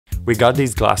We got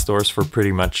these glass doors for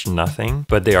pretty much nothing,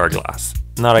 but they are glass.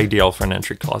 Not ideal for an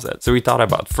entry closet. So we thought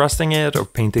about frosting it or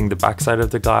painting the backside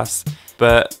of the glass,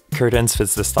 but curtains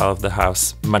fits the style of the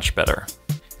house much better.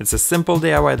 It's a simple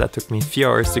DIY that took me a few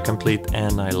hours to complete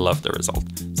and I love the result.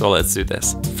 So let's do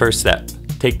this. First step,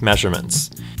 take measurements.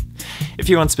 If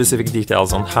you want specific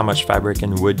details on how much fabric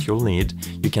and wood you'll need,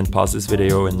 you can pause this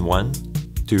video in 1,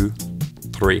 2,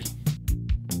 3.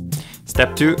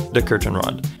 Step 2, the curtain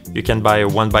rod. You can buy a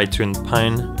 1x2 in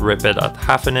pine, rip it at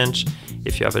 1/2 inch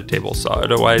if you have a table saw.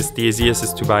 Otherwise, the easiest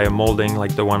is to buy a molding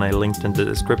like the one I linked in the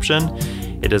description.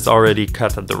 It is already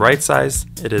cut at the right size.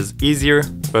 It is easier,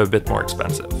 but a bit more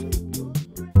expensive.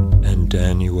 And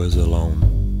then he was alone.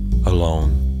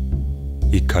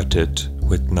 He cut it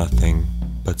with nothing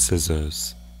but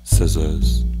scissors.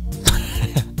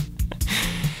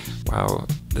 Wow,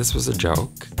 this was a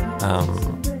joke.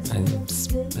 I'm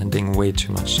spending way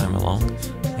too much time alone.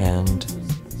 And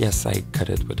yes, I cut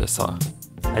it with a saw.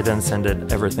 I then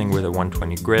sanded everything with a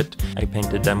 120 grit. I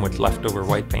painted them with leftover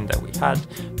white paint that we had,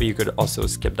 but you could also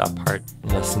skip that part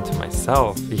and listen to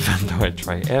myself, even though I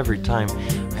try every time.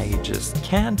 I just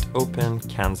can't open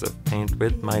cans of paint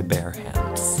with my bare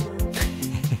hands.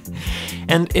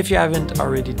 And if you haven't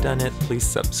already done it, please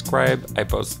subscribe. I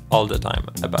post all the time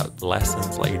about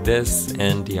lessons like this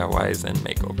and DIYs and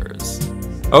makeovers.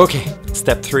 Okay,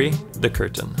 step 3, the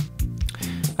curtain.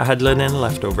 I had linen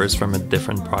leftovers from a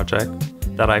different project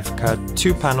that I've cut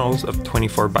 2 panels of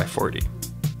 24x40.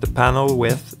 The panel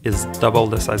width is double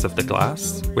the size of the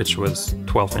glass, which was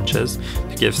 12 inches,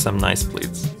 to give some nice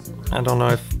pleats. I don't know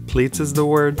if pleats is the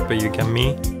word, but you get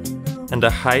me. And the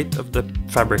height of the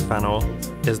fabric panel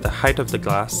is the height of the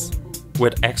glass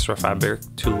with extra fabric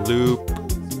to loop,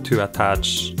 to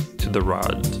attach to the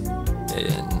rod.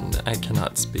 And I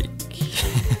cannot speak.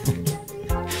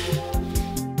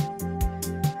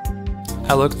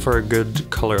 I looked for a good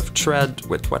color of thread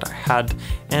with what I had,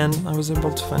 and I was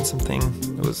able to find something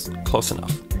that was close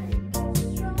enough.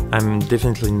 I'm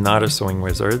definitely not a sewing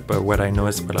wizard, but what I know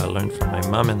is what I learned from my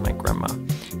mom and my grandma.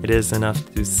 It is enough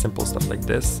to do simple stuff like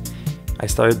this. I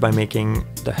started by making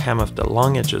the hem of the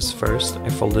long edges first. I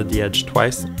folded the edge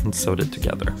twice and sewed it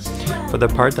together. For the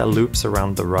part that loops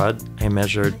around the rod, I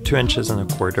measured 2 inches and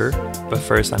a quarter, but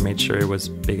first I made sure it was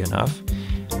big enough.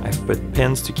 I've put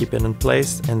pins to keep it in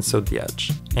place and sewed the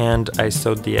edge. And I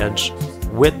sewed the edge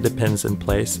with the pins in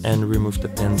place and removed the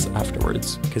pins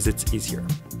afterwards, because it's easier.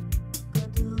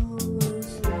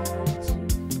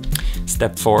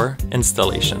 Step 4,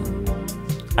 installation.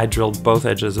 I drilled both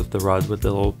edges of the rod with a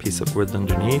little piece of wood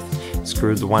underneath,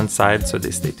 screwed one side so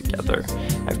they stay together.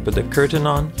 I've put the curtain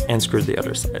on and screwed the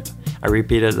other side. I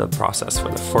repeated the process for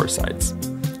the 4 sides.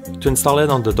 To install it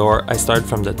on the door, I started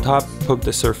from the top, poked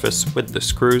the surface with the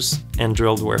screws, and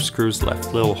drilled where screws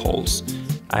left little holes.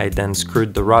 I then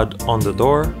screwed the rod on the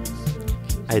door.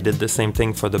 I did the same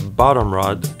thing for the bottom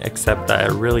rod, except that I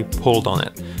really pulled on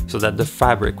it, so that the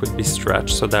fabric would be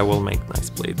stretched, so that will make nice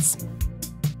pleats.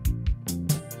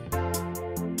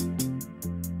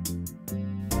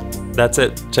 That's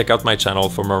it. Check out my channel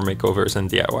for more makeovers and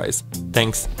DIYs.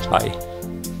 Thanks. Bye.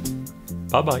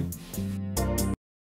 Bye-bye.